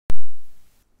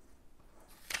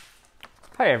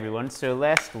Hi everyone. So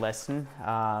last lesson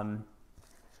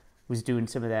was doing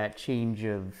some of that change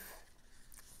of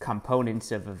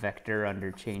components of a vector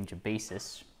under change of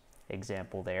basis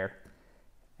example there,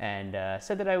 and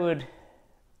said that I would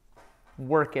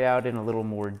work it out in a little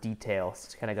more detail.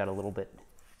 It's kind of got a little bit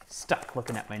stuck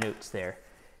looking at my notes there.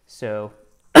 So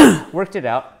worked it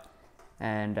out,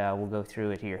 and we'll go through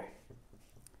it here.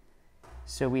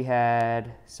 So we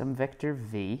had some vector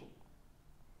v,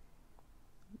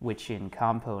 which in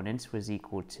components was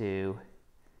equal to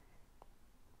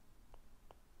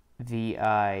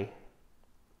vi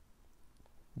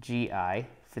gi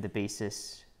for the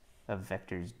basis of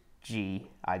vectors g,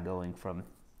 I going from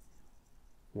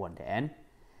 1 to n,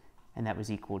 and that was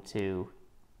equal to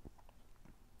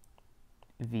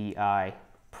vi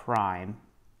prime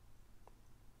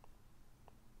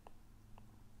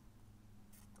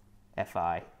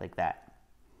fi, like that.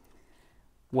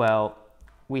 Well,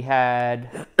 we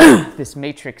had this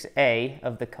matrix A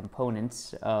of the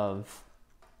components of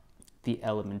the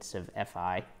elements of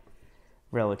fi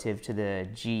relative to the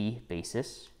G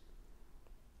basis.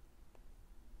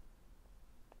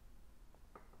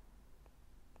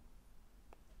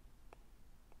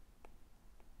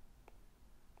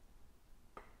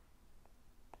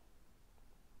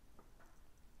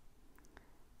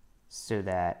 So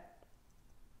that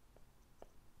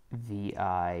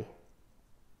vi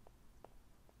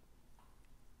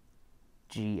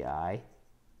gi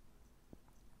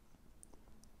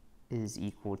is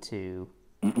equal to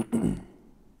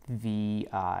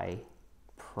vi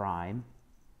prime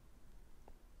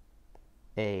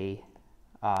a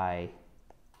I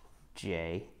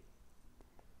j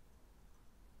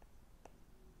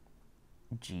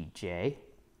gj.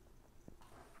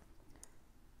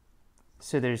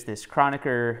 So there's this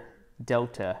Kronecker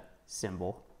delta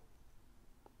symbol.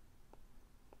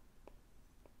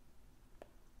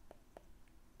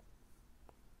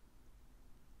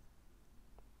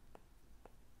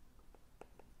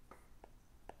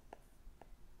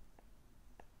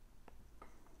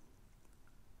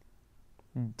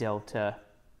 Delta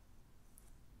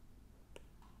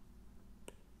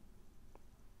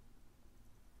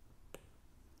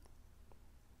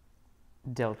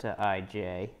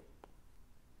ij,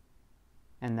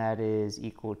 and that is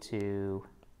equal to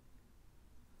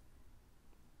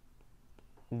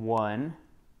 1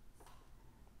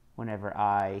 whenever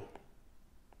I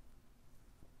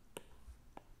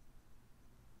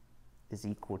is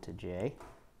equal to j,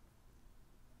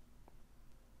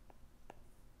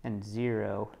 and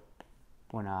 0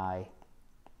 when I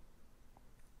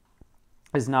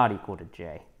is not equal to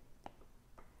j.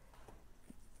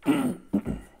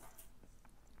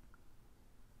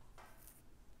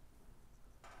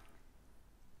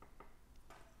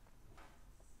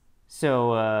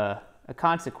 So a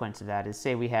consequence of that is,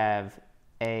 say we have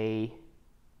a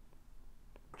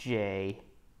j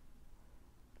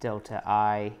delta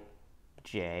I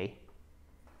j.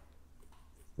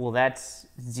 Well, that's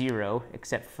 0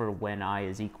 except for when I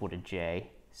is equal to j,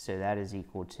 so that is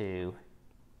equal to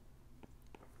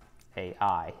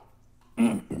ai.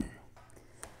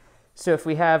 So if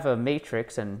we have a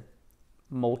matrix and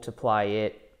multiply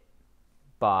it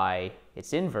by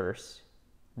its inverse,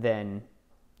 then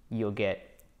you'll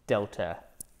get delta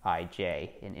ij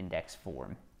in index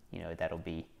form. You know, that'll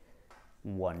be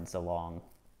ones along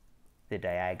the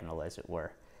diagonal, as it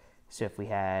were. So if we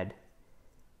had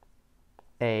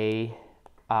a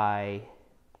I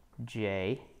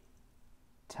j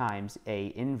times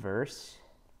a inverse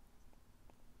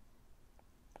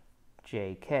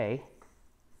jk,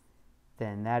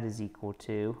 then that is equal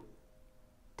to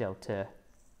delta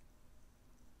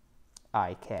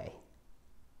ik.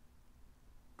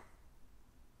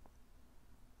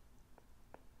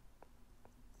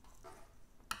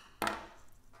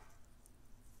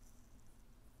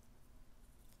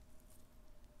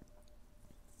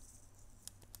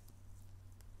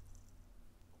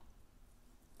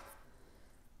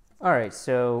 All right,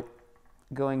 so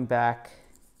going back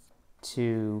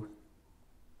to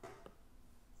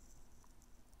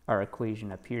our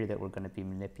equation up here that we're going to be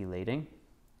manipulating,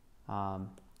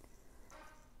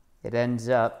 it ends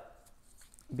up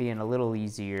being a little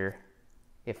easier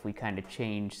if we kind of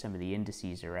change some of the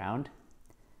indices around.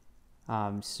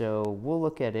 So we'll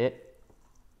look at it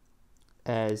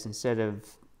as, instead of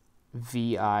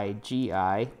vi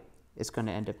gi, it's going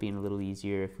to end up being a little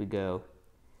easier if we go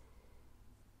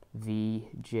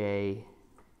vj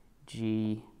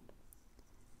g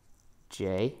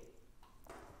j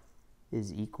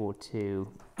is equal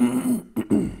to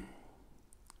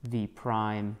v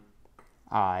prime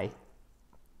I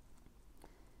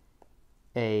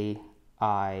a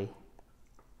I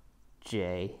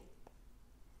j,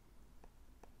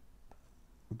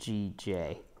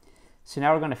 gj. So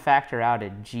now we're going to factor out a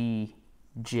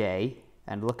gj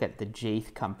and look at the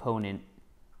jth component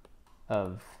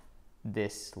of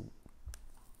this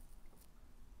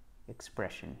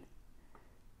expression.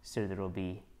 So there will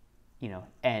be,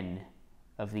 n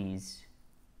of these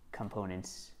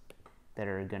components that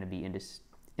are going to be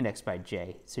indexed by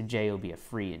j. So j will be a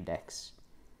free index.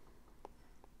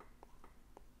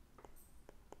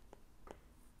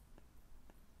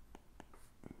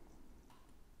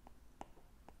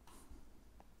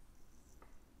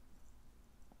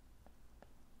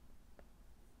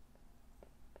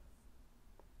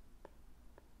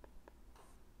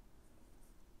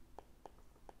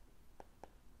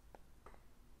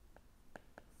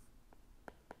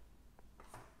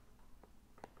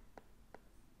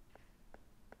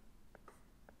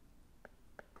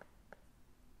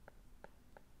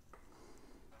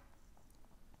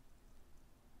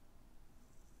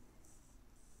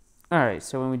 All right,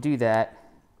 so when we do that,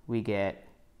 we get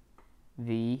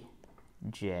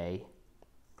Vj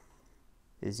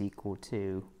is equal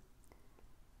to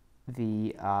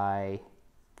Vi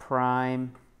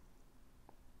prime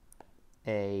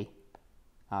Aij,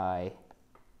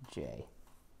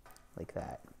 like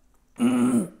that.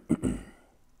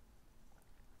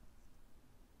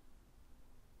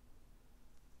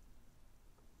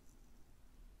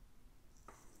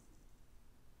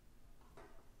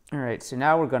 All right, so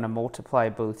now we're going to multiply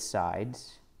both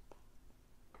sides.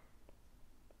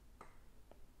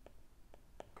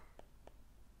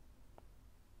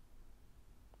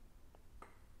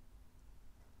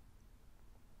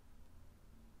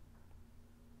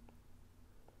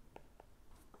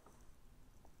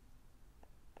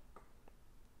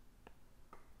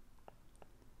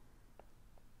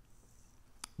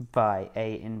 By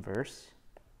A inverse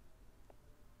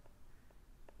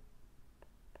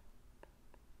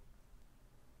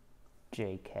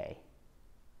JK.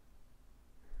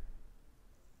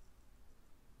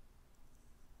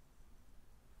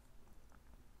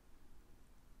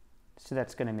 So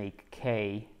that's going to make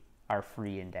K our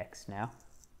free index now.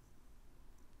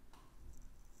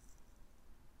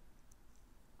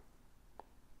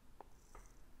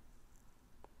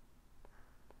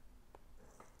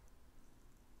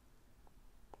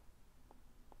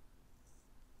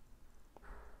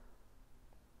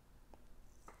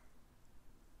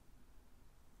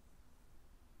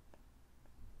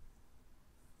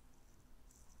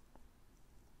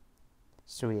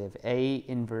 So we have A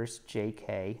inverse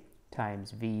JK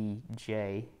times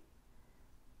Vj.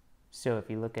 So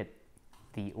if you look at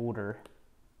the order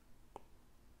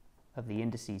of the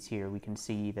indices here, we can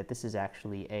see that this is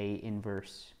actually A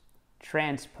inverse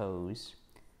transpose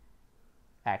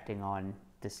acting on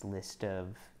this list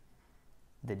of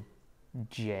the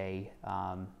J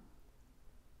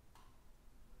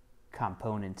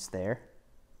components there.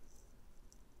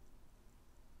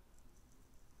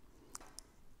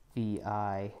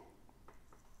 Vi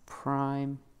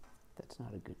prime, that's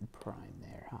not a good prime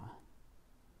there, huh?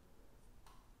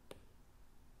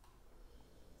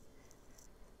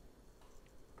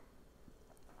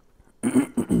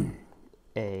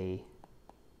 A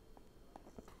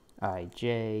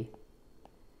Ij,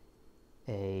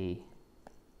 A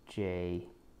J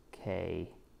K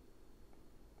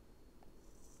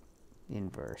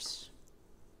inverse.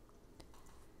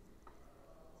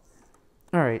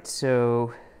 All right,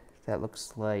 so that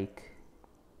looks like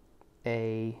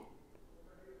A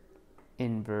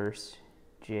inverse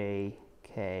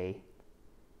JK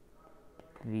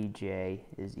Vj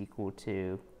is equal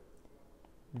to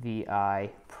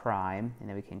Vi prime, and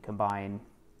then we can combine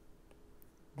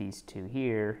these two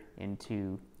here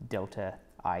into delta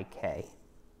Ik.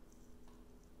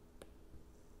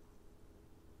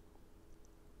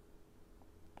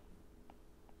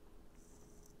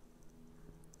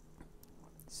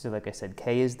 So like I said,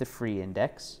 K is the free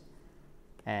index,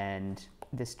 and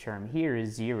this term here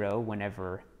is 0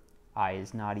 whenever I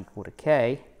is not equal to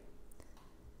K.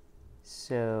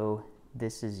 So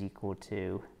this is equal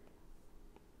to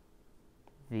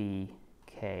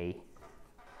Vk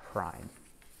prime.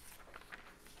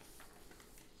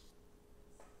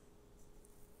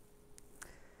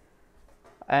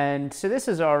 And so this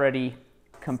is already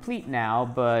complete now,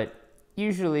 but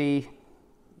usually,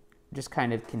 just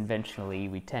kind of conventionally,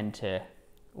 we tend to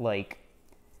like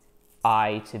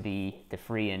I to be the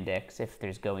free index if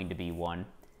there's going to be one,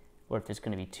 or if there's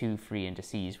going to be two free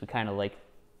indices. We kind of like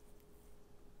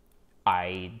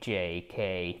I, J,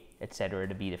 K, etc.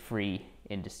 to be the free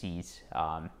indices,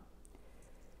 or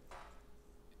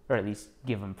at least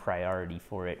give them priority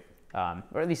for it,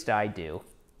 or at least I do.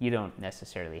 you don't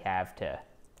necessarily have to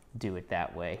do it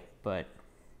that way, but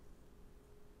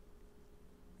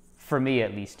for me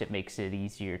at least, it makes it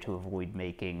easier to avoid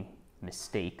making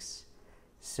mistakes.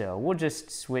 So we'll just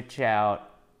switch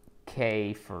out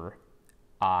k for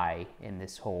I in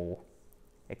this whole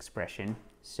expression.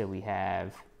 So we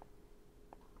have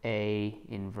A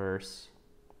inverse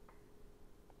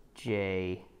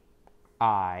Ji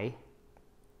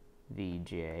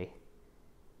Vj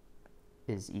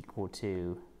is equal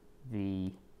to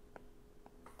V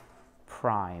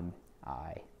prime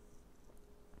I.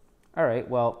 All right,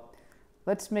 well,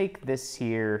 let's make this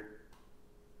here.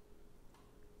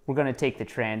 We're going to take the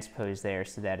transpose there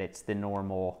so that it's the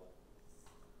normal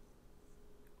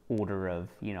order of,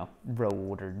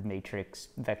 row-ordered matrix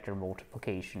vector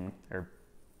multiplication, or,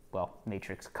 well,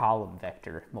 matrix column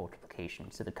vector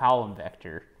multiplication. So the column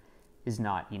vector is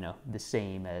not, the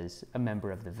same as a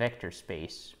member of the vector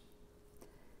space.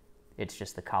 It's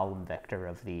just the column vector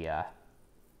of the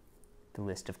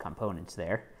list of components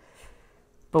there.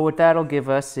 But what that'll give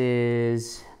us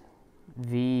is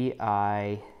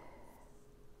Vi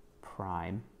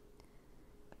prime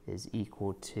is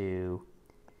equal to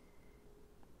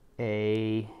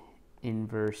A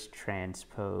inverse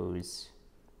transpose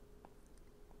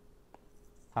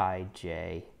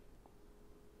Ij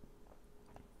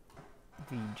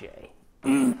Vj.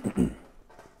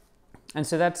 And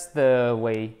so that's the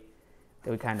way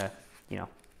that we kind of,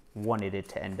 wanted it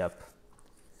to end up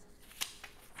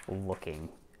looking.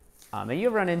 And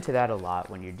you'll run into that a lot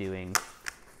when you're doing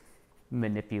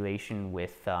manipulation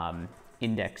with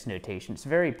index notation. It's a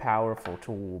very powerful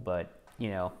tool, but,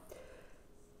 you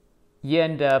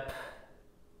end up,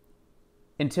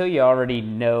 until you already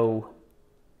know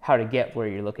how to get where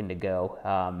you're looking to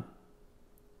go,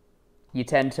 you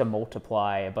tend to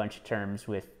multiply a bunch of terms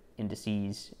with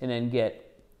indices and then get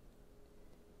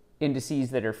indices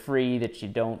that are free that you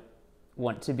don't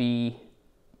want to be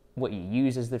what you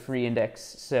use as the free index.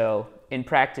 So in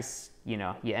practice, you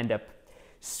end up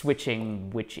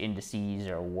switching which indices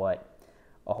are what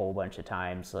a whole bunch of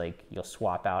times. Like you'll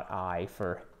swap out I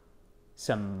for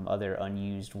some other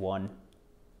unused one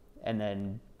and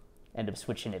then end up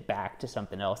switching it back to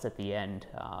something else at the end.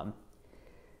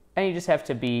 And you just have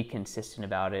to be consistent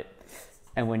about it.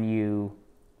 And when you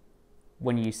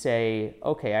say,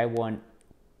 okay, I want,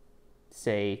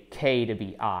 say, k to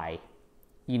be I,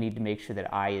 you need to make sure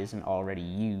that I isn't already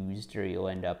used, or you'll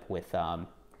end up with,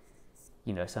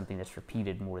 something that's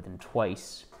repeated more than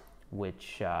twice,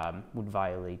 which would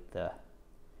violate the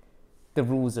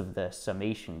rules of the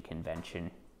summation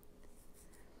convention.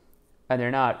 And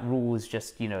they're not rules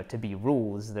just, to be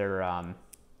rules. They're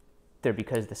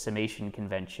because the summation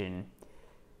convention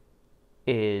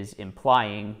is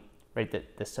implying, right,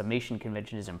 that the summation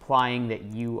convention is implying that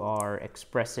you are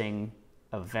expressing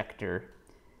a vector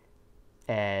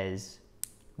as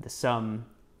the sum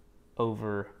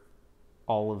over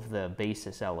all of the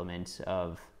basis elements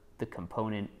of the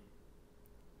component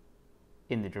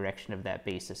in the direction of that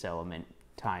basis element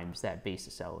times that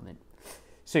basis element.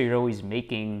 So you're always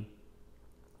making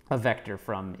a vector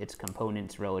from its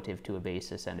components relative to a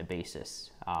basis and a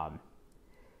basis.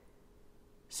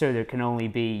 So there can only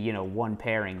be, one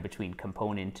pairing between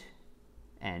component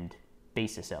and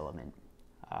basis element.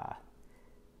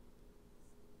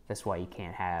 That's why you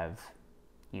can't have,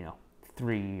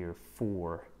 3 or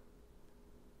 4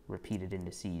 repeated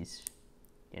indices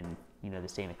in, the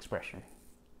same expression.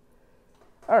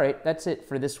 All right, that's it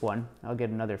for this one. I'll get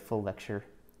another full lecture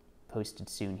posted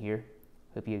soon here.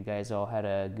 Hope you guys all had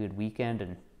a good weekend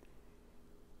and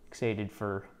excited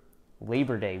for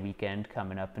Labor Day weekend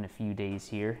coming up in a few days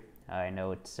here. I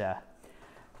know it's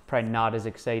probably not as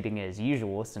exciting as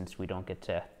usual since we don't get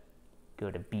to go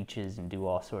to beaches and do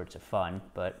all sorts of fun,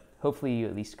 but hopefully you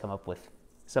at least come up with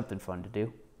something fun to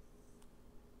do.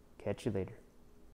 Catch you later.